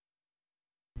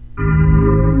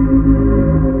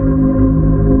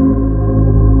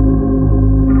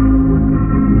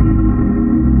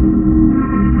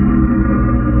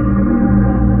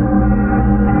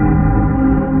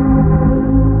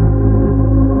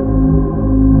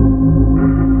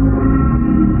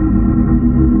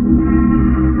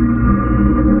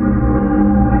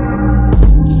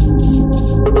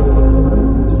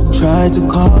Tried to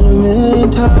call a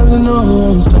million times and no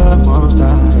won't stop.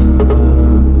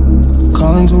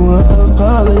 Calling to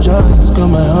apologize, it's got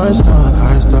my heart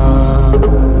stop.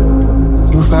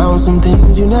 You found some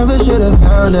things you never should have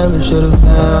found.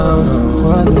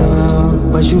 What now?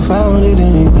 But you found it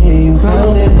anyway,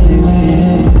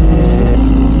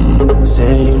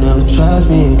 Said you never trust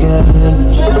me again.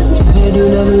 Said you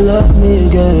never love me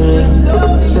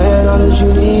again. Said all that you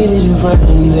need is your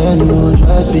friends and you will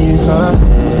just be fine.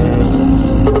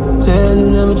 Said you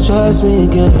never trust me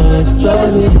again.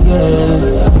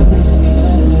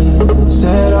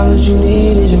 Said all that you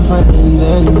need is your friends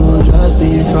and you will just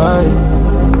be fine.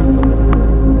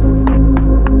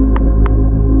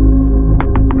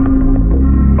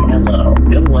 Hello,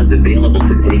 no one's available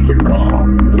to take your call.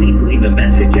 Please leave a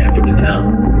message after the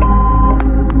tone.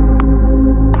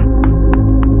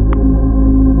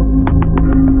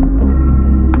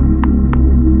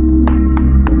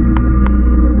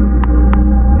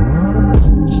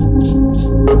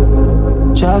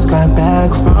 Just got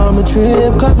back from a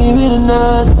trip, caught me with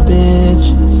another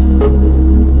bitch.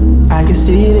 I can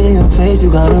see it in your face, you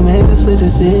gotta make a split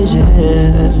decision.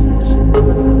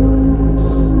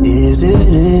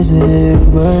 Is it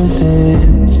worth it?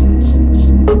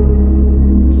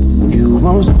 You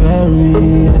won't spare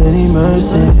me any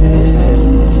mercy.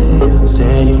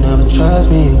 Said you never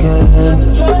trust me again.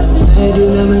 Said you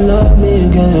never love me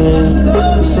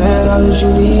again. Said all that you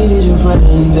need is your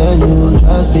friends and you'll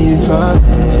just be fine.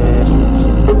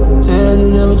 Said you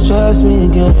never trust me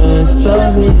again.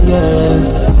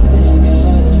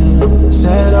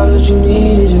 Said all that you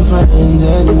need is your friends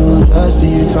and you'll just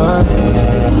be fine.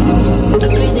 It's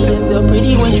crazy, you're still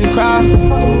pretty when you cry.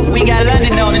 We got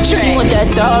London on the track. She want that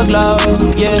dog love,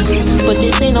 yeah. But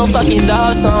this ain't no fucking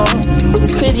love song.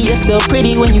 It's crazy, you're still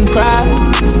pretty when you cry.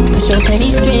 Push your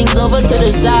penny strings over to the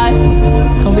side.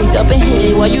 Come wake up and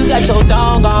hit it while you got your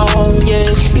dong on, yeah.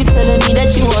 You telling me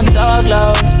that you want dog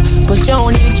love, but you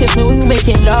don't even kiss me when you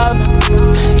making love.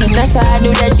 And that's how I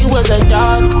knew that you was a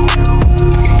dog.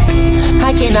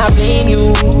 I cannot blame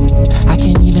you. I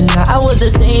can't even lie, I was the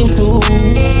same too.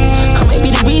 I might be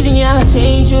the reason, yeah, I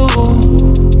changed you.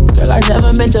 Girl, I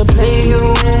never meant to play you.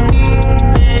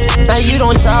 Now you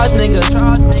don't trust niggas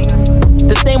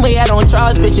the same way I don't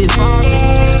trust bitches.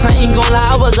 I ain't gon'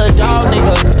 lie, I was a dog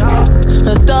nigga.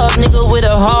 A thug nigga with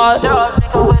a heart.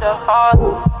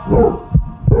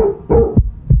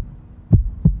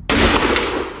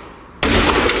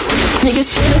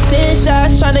 Niggas finna send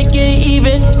shots, tryna get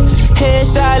even.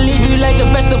 Headshot, leave you like a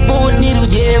vegetable with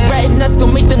needles, yeah. Right, and that's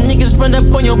gon' make them niggas run up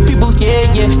on your people, yeah.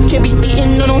 Can't be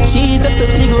eating no cheese, that's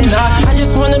illegal, nah. I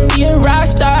just wanna be a rock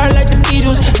star like the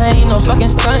Beatles. I ain't no fucking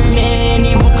stunt man,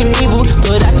 evil can evil,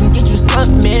 but I can get you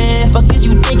stunt man. Fuck is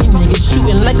you thinking, niggas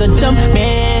shooting like a jump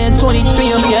man. 23,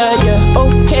 yeah.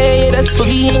 Okay, that's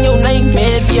boogie in your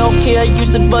nightmares. Yeah, okay, I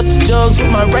used to bust jugs with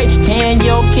my right hand.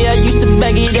 Yeah, okay, I used to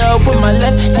bag it up with my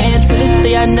left hand. To this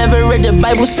day, I never read the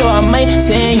Bible, so I might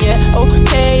say, yeah,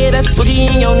 okay, yeah, that's boogie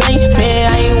in your nightmare.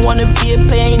 I ain't wanna be a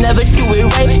player, ain't never do it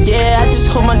right. Yeah, I just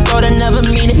hope my daughter never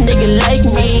meet a nigga like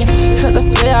me, cause I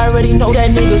swear I already know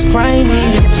that nigga's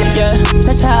grimy. Yeah,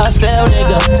 that's how I felt,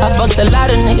 nigga. I fucked a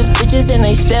lot of niggas, bitches, and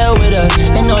they still with her.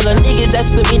 And all the niggas that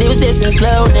split me, they was dissing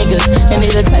slow niggas. And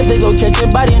they the type that go catch your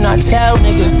body and not tell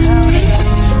niggas.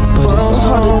 But it's so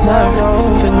hard to tell.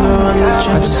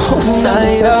 I just hope you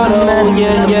never tell though,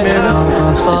 yeah.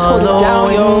 Just hold it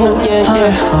down, yo,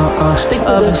 yeah. Stick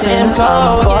to the damn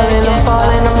code, I'm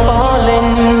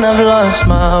falling, I've lost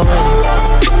my way.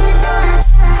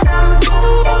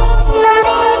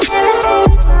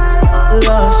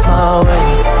 Lost my way.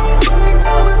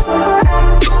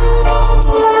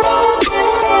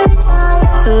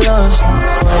 Lost my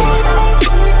way.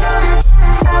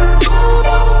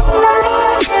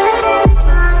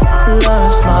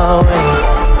 Lost my way.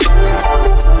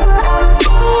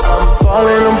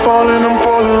 I'm falling, I've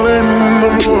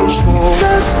lost my way.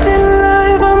 Lost in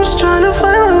life, I'm just trying to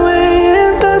find my way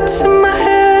in. Thoughts in my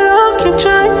head, I'll keep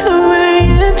trying to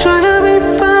rein in. Trying to be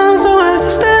found so I can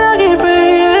stand, I keep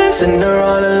praying. Sitting there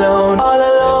all alone.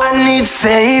 I need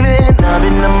saving. I've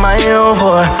been on my own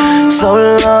for so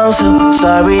long, so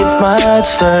sorry if my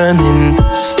heart's turned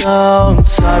into stone.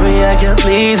 Sorry I can't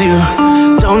please you,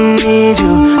 don't need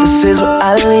you. This is where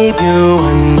I leave you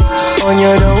when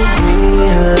you don't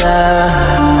realize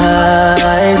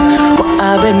what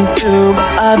I've been through. But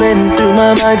I've been through,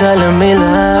 my mind telling me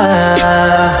lies.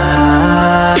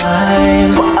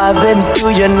 What I've been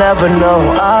through, you never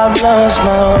know. I've lost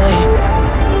my way.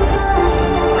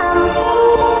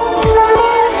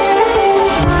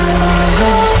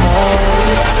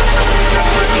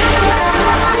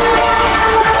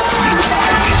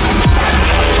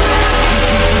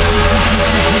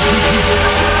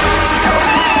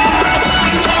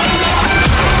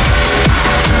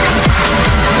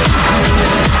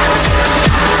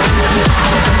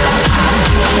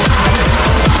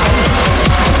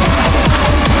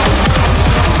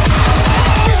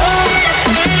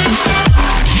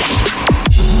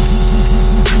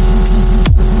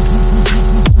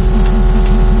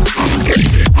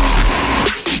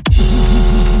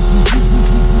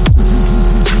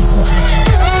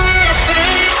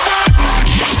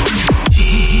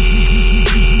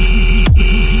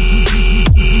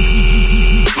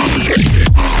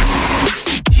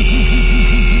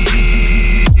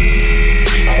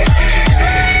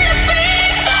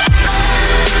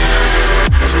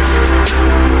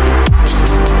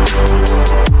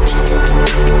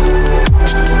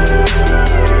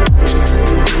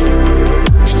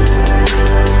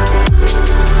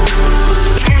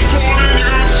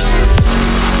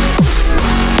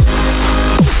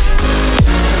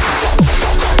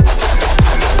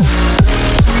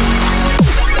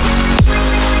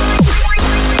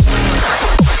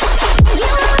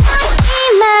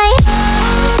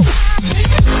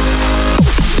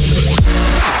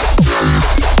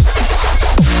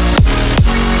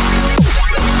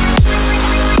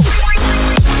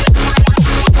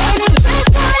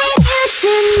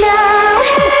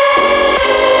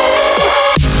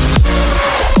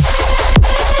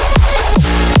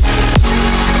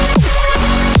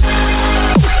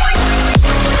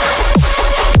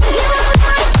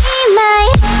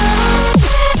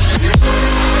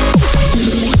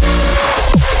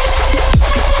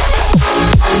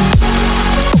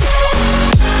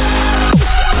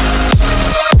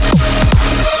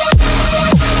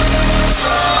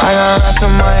 I got rats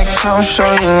in my account,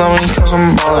 show you love me cause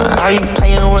I'm ballin'. I be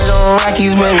playing with the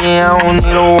Rockies, baby, I don't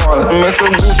need a wallet. Mr.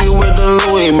 Gucci with the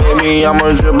Louis, baby, I'm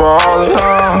a dripaholic.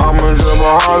 I'm a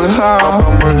dripaholic.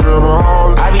 I'm a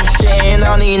dripaholic. I be shitting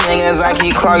on these niggas, I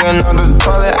keep clogging up the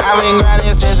toilet. I been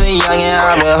grinding since a youngin',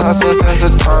 I been hustling since a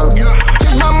toilet.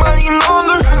 Is my money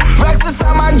longer? Racks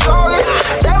inside my joggers.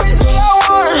 Everything I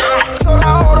wanted. Told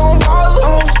her, hold on, bother.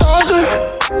 I'm a stalker.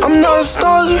 I'm not a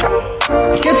stalker.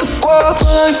 Get the guap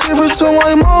and I give it to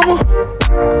my mama.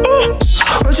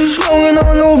 But you smoking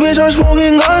on, little bitch, I'm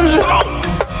smoking ganja.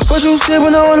 But you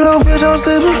sipping on, little bitch, I'm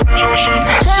sipping.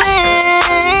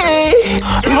 Hey,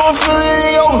 you gon' feel it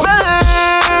in your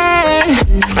belly.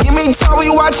 Give me time, we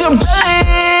watch your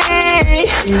belly.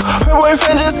 Her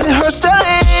boyfriend just hit her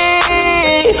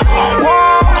stelly.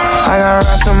 Whoa. I got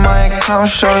rats in my account,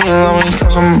 show you love me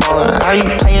cause I'm ballin'. I be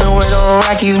playing with the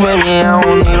Rockies, baby, I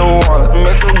don't need a wallet.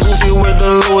 Mr. Gucci with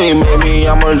the Louis, baby,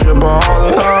 I'm a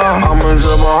dripaholic. I'm a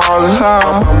dripaholic.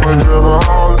 I'm a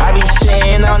dripaholic. I be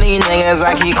shitting on these niggas,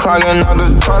 I keep clogging up the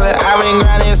toilet. I been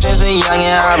grinding since a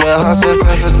youngin', I been hustling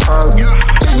since a toilet.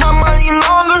 Is my money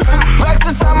longer? Racks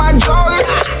inside my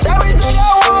joggers. Everything I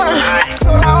wanted.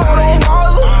 Told her, hold on,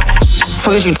 bother.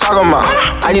 Fuck is you talking about?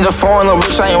 I need a phone, little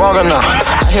bitch, I ain't walking now.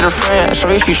 I hit her friend, so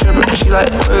she trippin'. She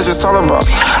like, what is this all about?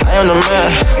 I am the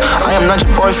man, I am not your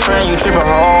boyfriend. You trippin'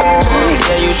 home,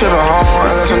 yeah, you trippin' home.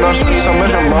 I let you know she be so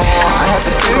miserable. I had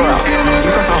to kick her out. You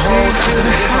got the whole shit to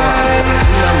the different.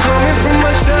 Coming from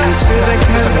my touch feels like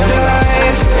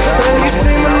paradise. When you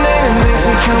say my name, it makes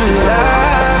me come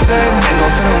alive, baby.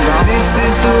 This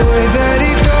is the way that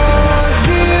it goes,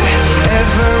 dear.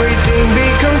 Everything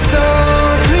becomes so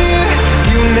clear.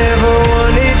 You never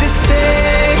wanted to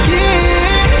stay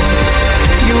here.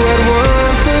 You had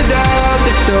one foot out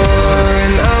the door,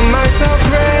 and I might sound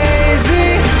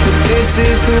crazy, but this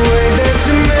is the way that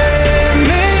you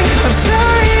made me. I'm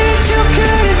sorry that you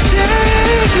couldn't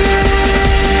change me.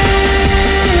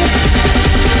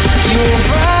 You won't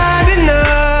find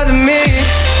another me.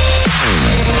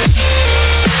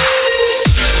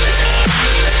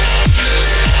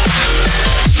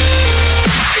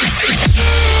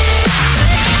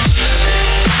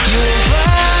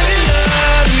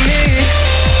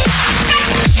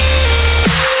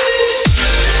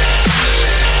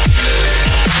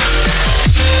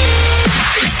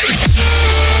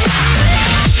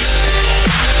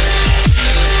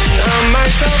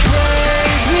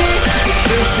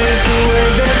 This is the way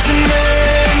that you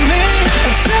made me.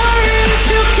 I'm sorry that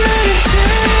you couldn't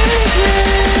change me.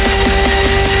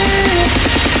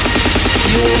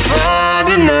 You will find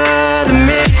another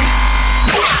me.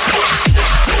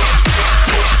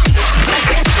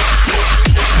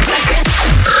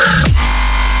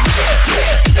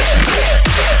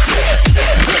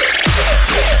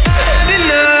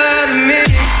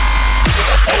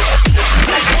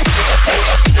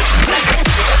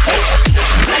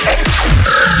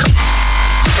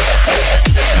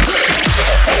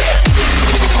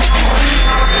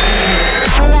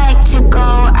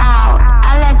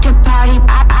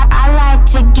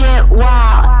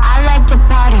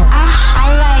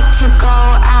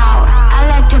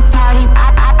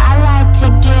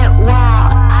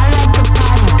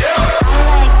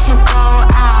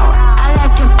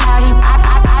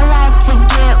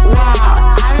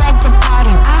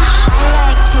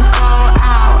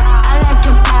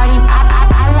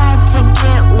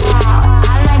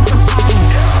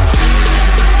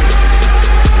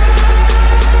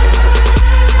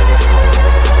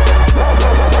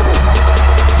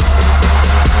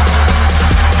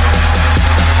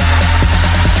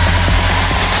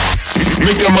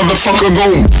 Make that motherfucker go.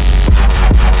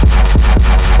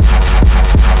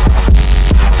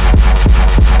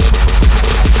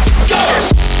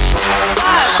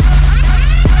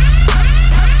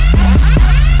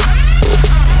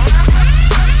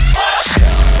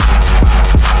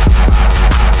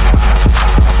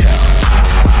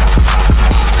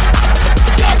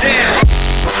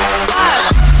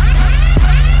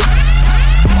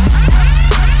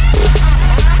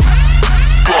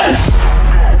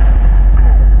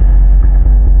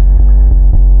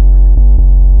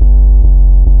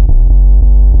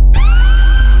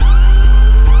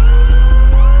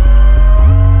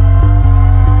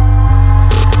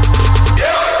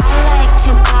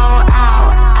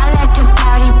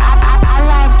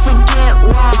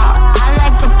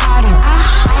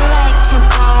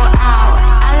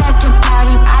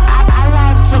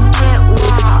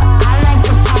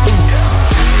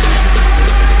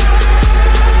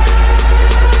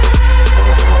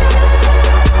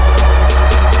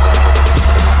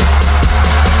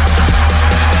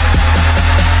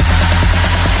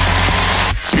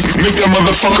 Make that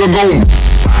motherfucker go.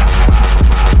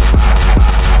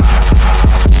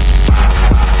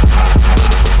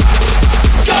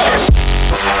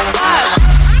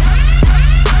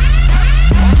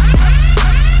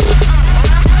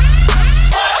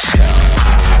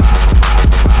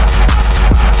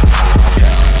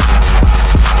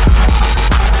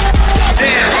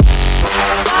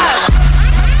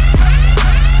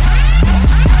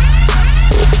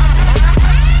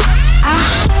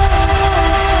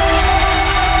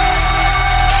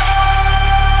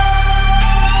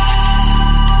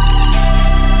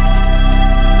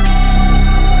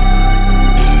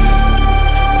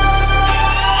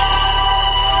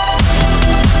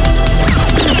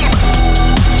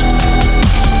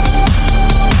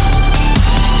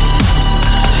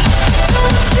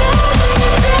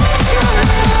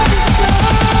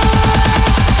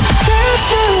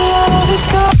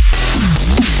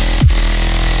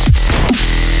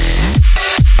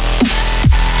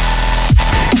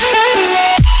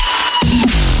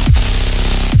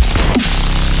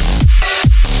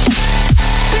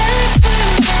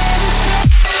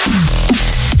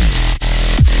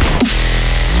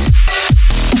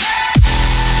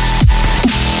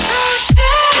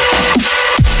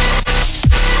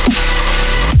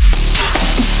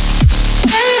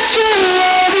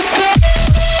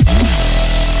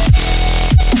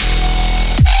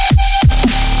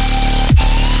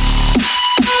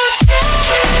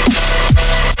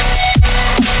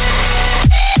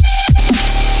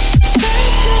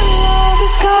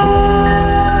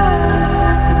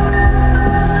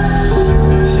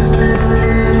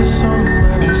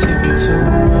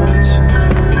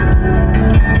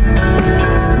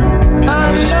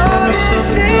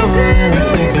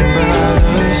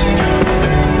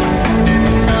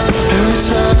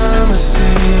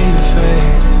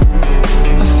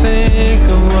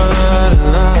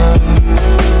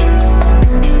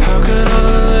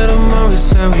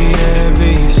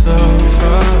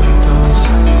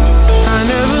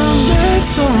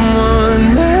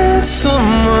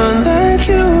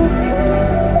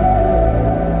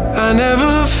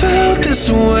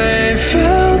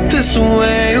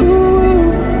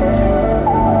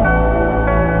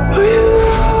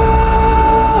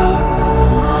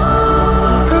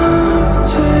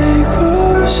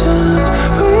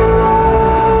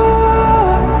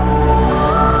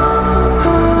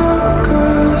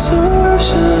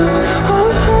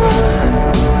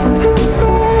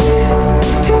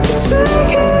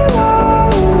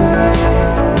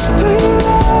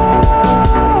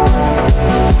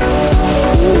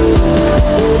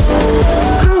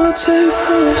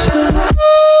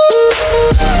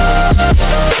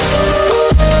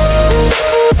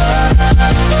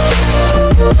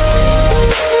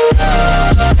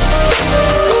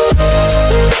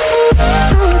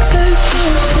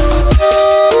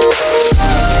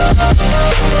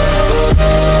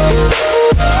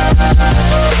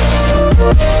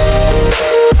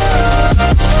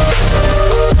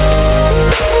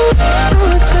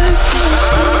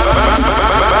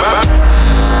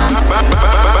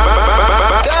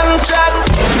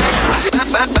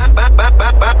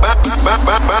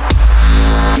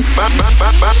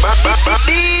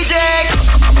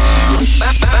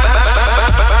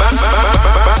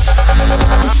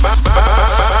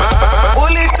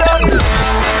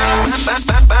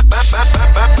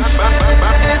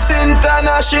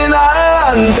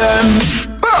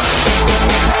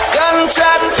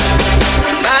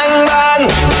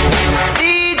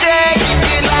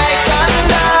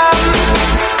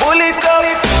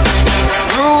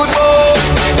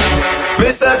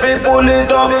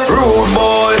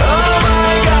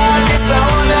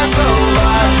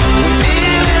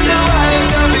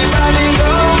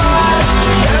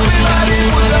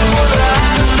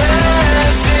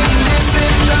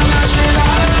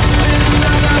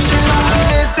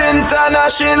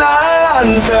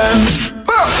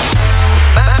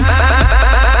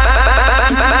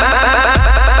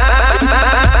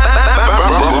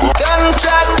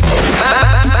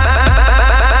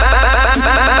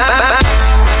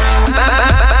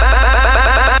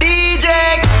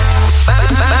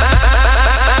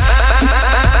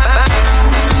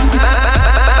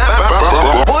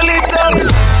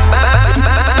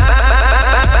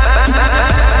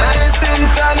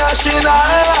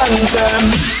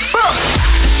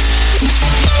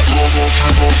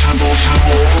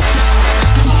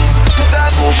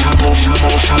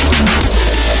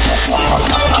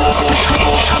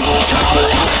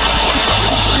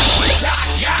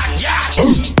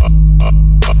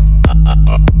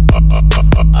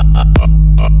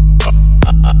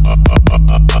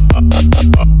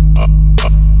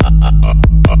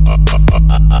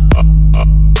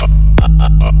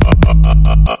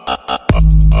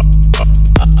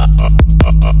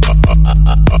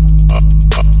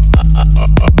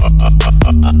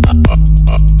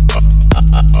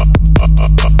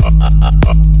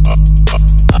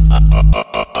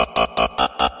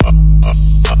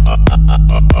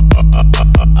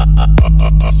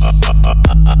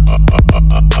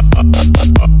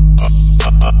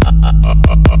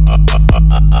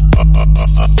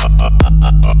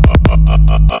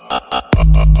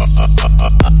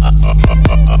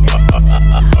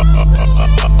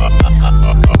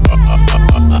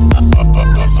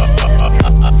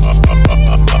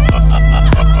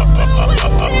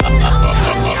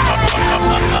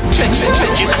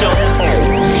 Trick yourself.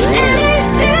 And I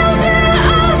still feel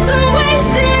also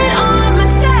wasted on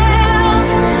myself.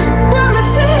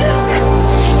 Promises.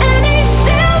 And I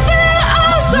still feel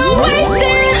also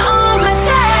wasted on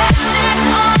myself.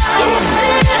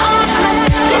 Wasted on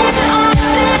myself.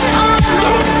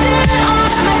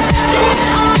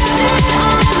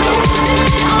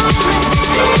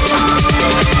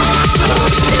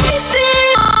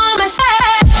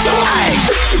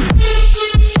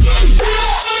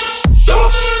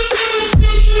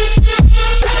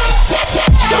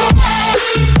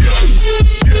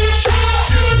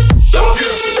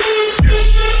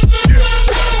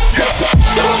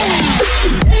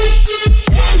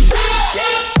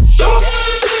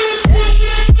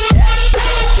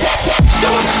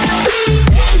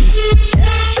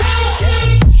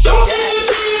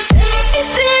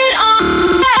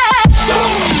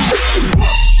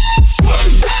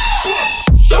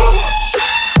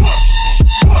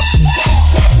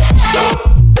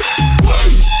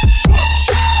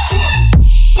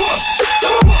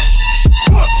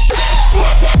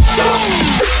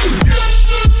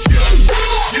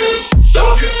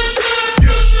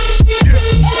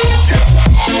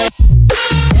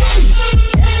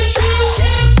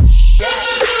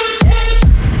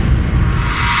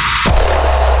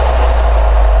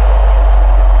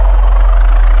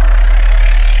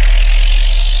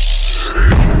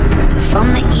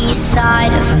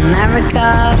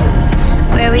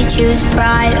 Choose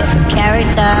pride over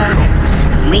character.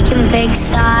 We can pick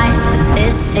sides, but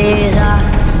this is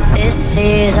us. This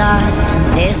is us.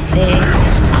 This is.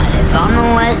 I live on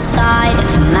the west side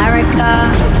of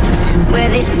America, where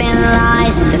they spin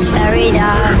lies into fairy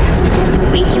dust.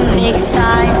 We can pick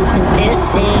sides, but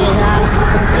this is us.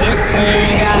 This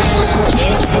is us.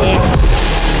 This is.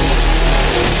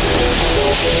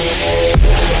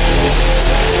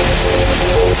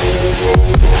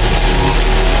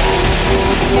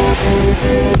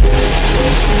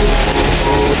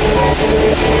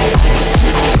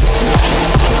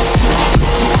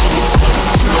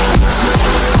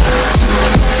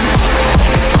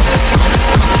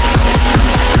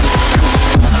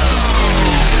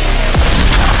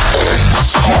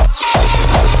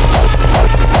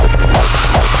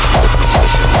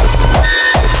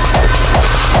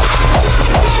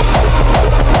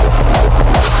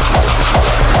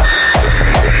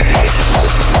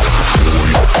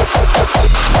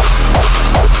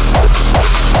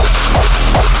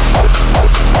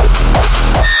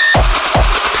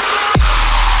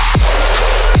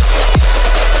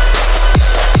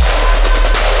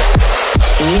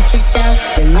 Yourself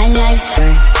with my life's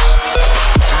work.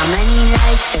 How many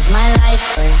nights is my life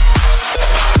worth?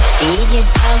 Feed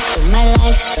yourself with my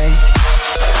life's work.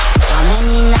 How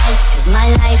many nights is my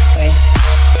life worth?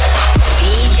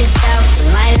 Feed yourself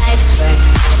with my life's work.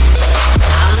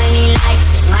 How many nights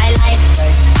is my life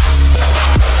worth?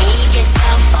 Feed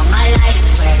yourself on my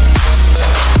life's work.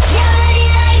 How many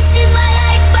nights is my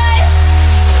life worth?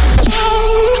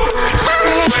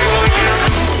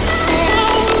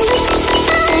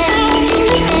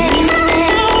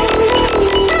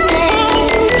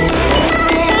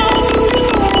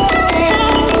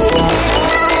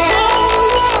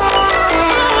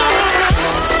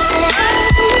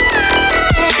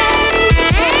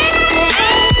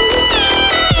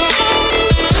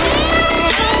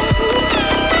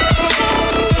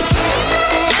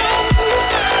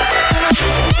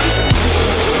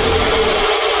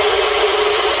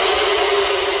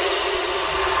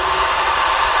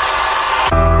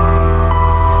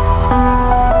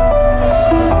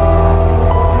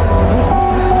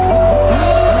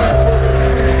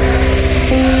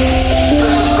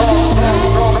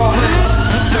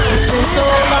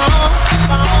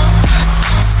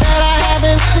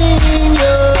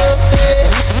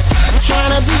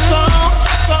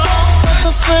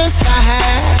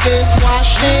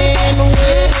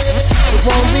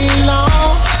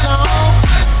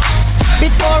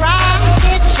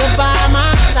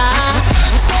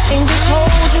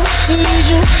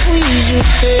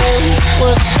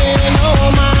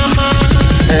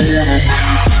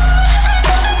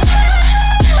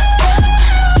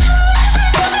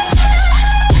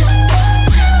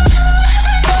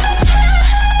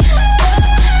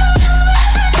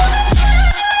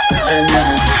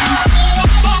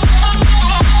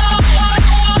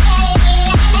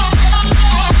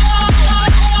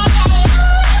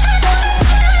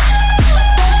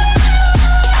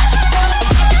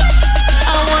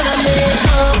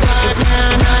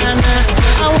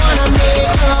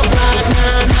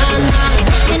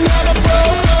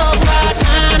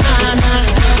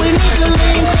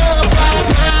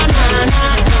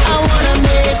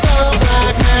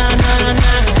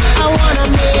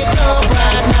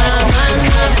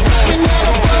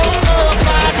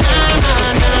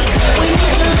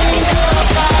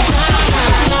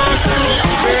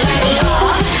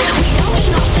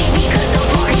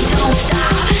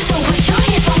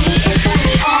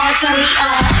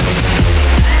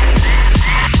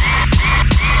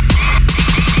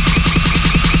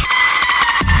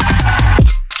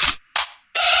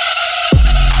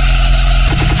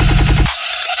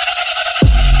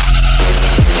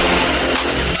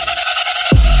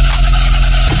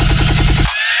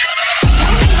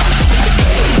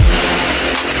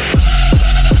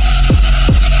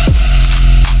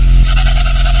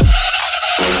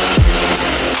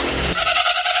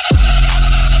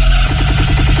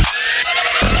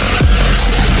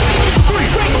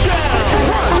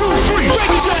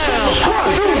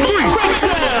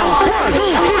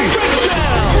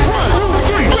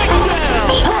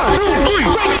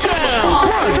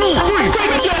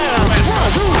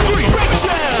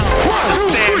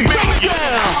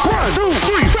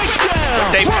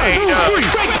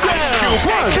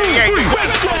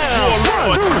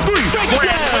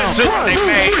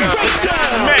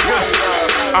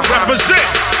 I represent.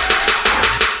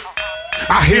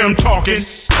 I hear him talking.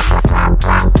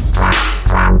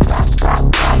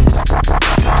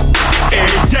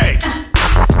 Every day.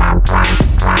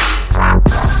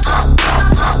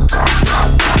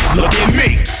 Look at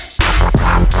me.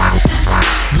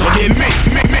 Look at me.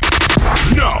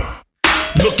 No.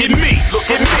 Look at me.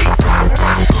 Look at me.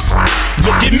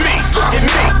 Look at me. Look at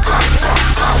me.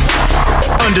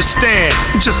 Understand,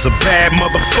 I'm just a bad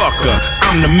motherfucker.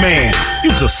 I'm the man.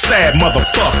 You's a sad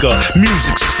motherfucker.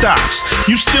 Music stops.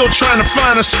 You still trying to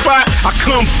find a spot? I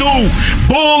come through.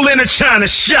 Bull in a China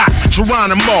shop.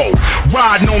 Geronimo.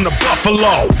 Riding on the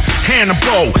buffalo.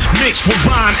 Hannibal. Mixed with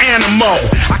Ron Animo.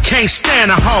 I can't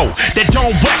stand a hoe that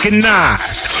don't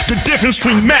recognize the difference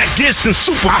between Matt Gitz and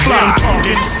Superfly. I hear him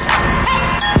talking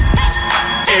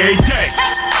every day.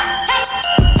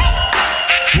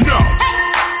 No.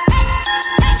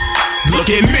 Look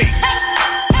at me.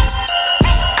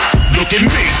 Look at me.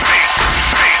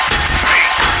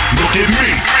 Look at me.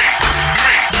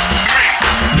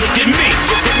 Look at me. Look at me.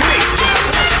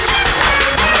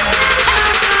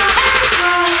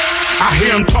 I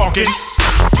hear him talking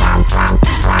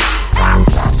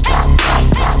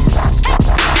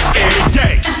every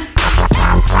day.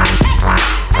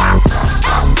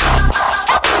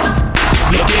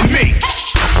 Look at me.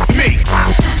 Me.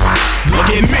 Look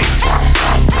at me.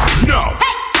 No.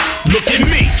 Look at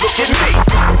me. Look at me.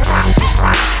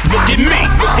 Look at me.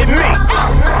 Look at me.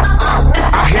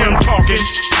 I hear him talking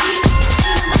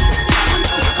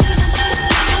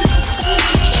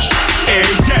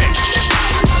every day.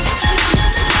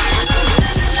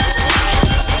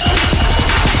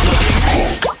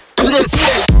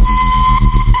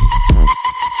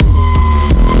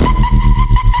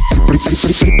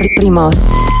 Primos.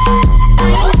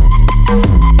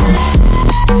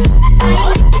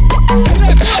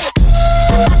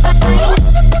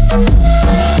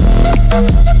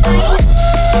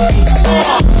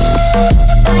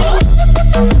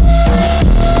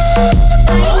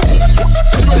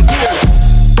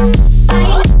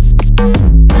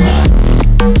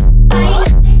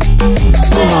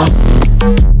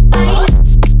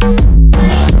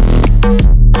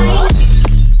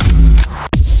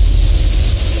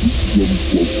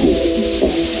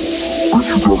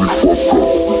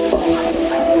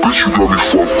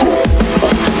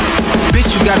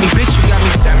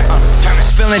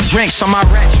 Drinks on my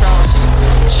retros.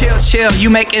 Chill, you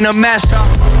making a mess, huh?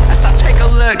 As I take a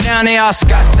look down, they all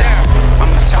scuffed down.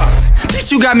 I'ma tell them,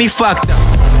 bitch, you got me fucked up.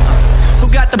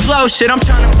 Who got the blow shit I'm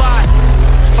trying to buy?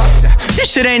 Fuck that,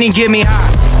 this shit ain't even get me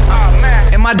high. Oh man,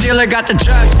 and my dealer got the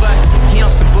drugs, but he on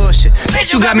some bullshit.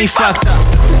 Bitch, you got me fucked up.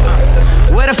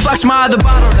 Where the fuck's my other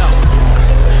bottle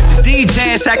though? The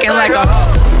DJ's acting like a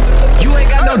hoe. You ain't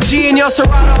got no G in your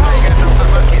Serato.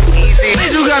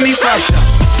 Bitch, you got me fucked up.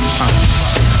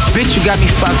 Bitch, you got me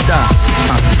fucked up.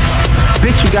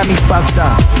 Bitch, you got me fucked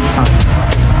up.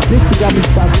 Bitch, you got me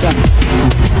fucked up.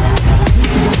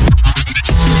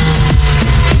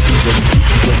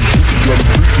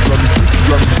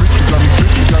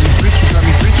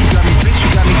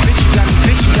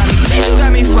 Bitch, you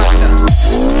got me fucked up.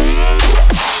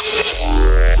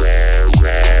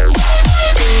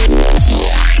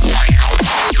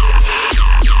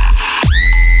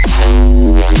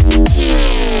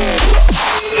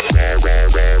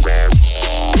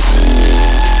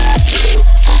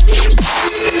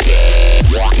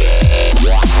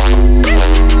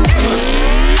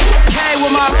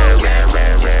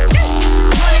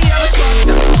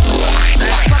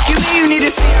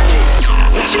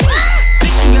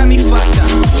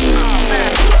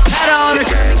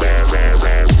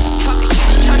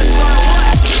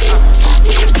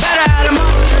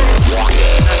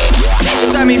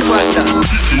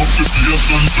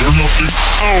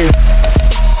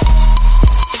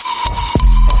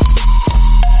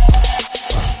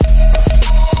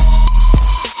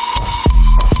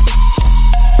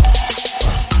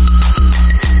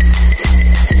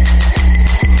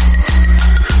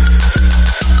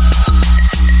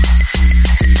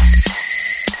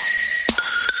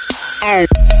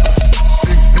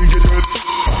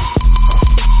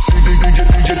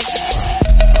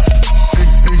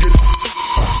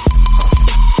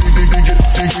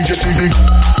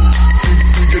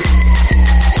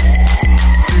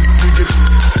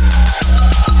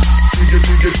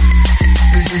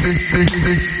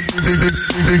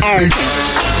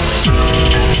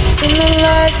 Till the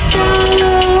lights down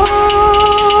low,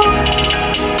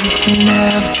 you can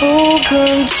have full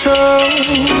control.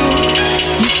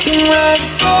 You can ride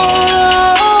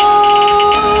solo.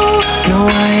 No,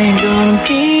 I ain't gonna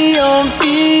be your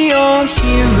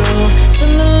hero.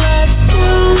 Till the lights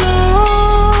down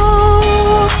low,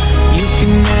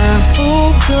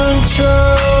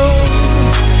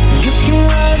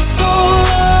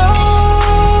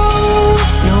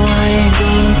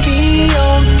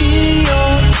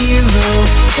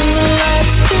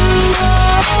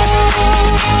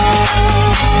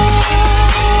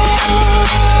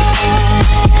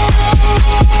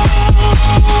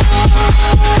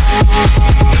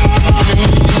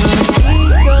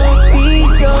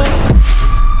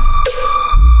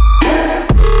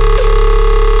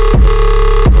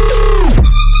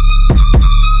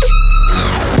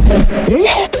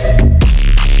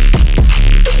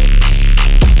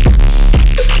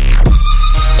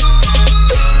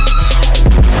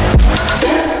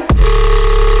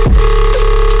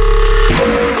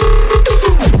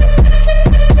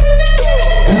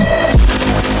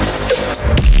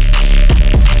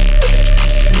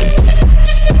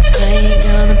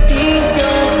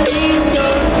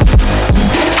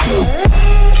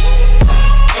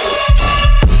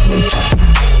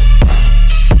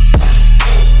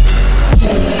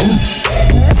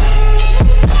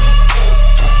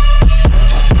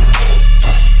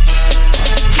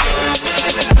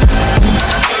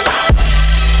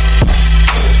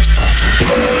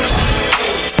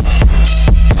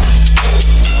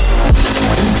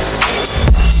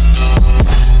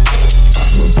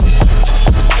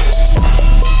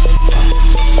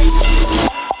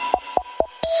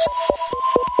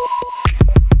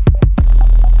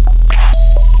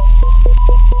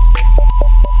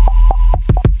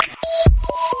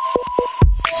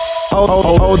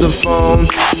 hold the phone.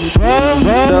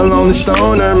 The lonely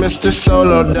stoner, Mr.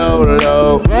 Solo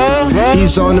Dolo.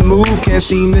 He's on the move, can't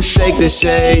seem to shake the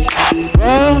shade.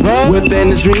 Within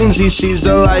his dreams, he sees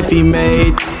the life he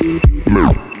made.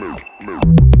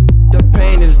 The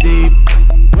pain is deep.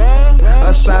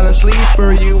 A silent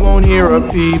sleeper, you won't hear a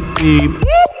peep peep.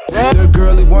 The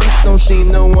girl he wants don't see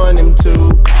no one him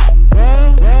to.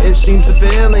 It seems the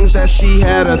feelings that she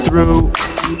had her through.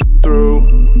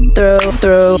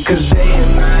 Cause day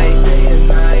and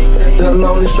night, the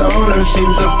lonely stoner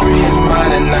seems to free his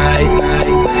mind at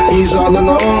night. He's all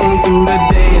alone through the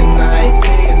day and night.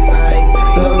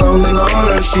 The lonely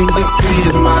loner seems to free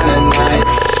his mind at night.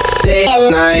 Day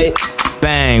and night,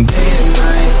 bang. Day and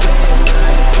night,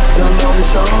 the lonely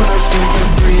stoner seems to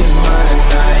free his mind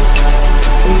at night.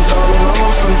 He's all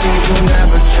alone, some things will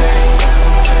never change.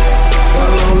 The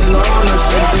lonely loner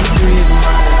seems to free his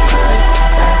mind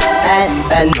at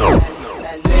night.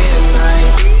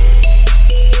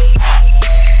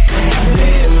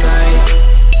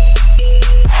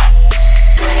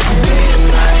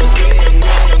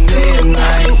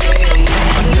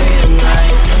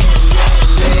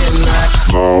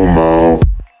 Momo.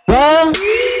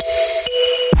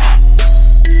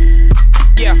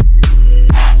 Yeah.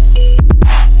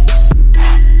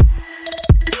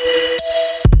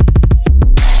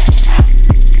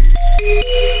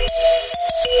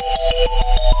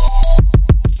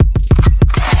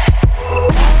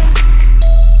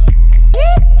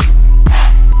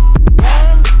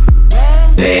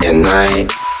 Day and night.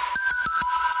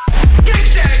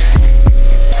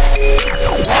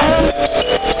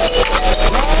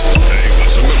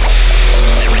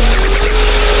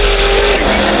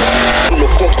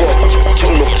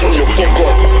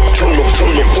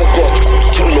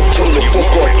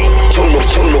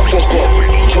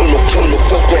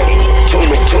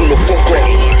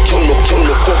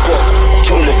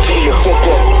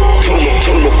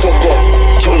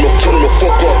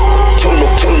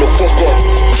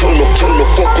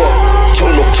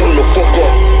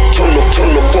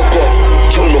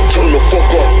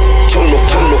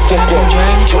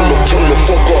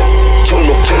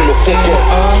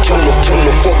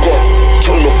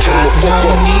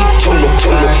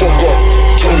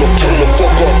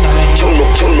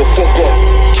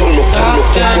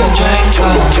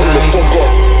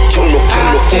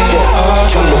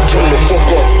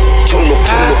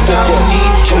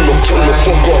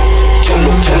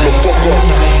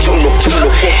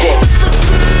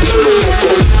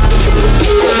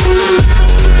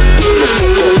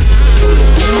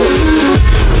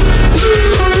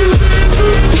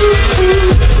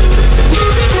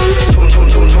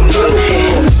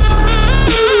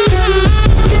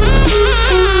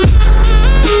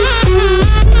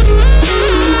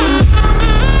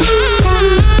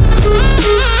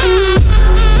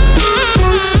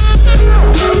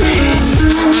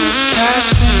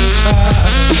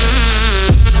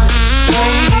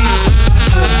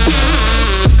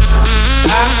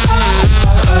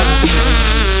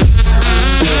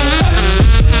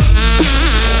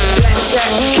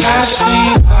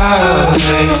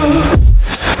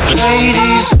 Play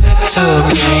these little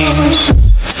games,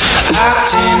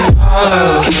 acting all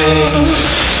okay.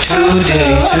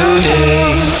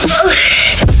 Today.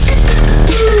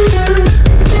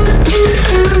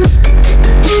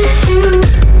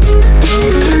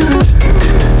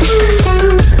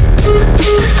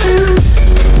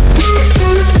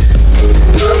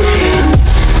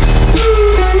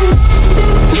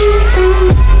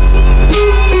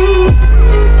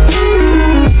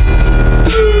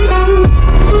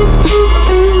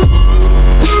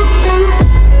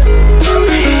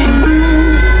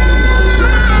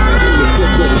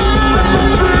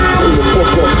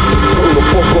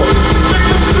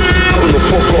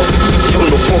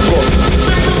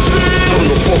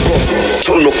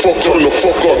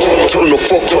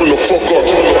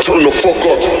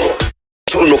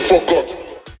 Turn the fuck up.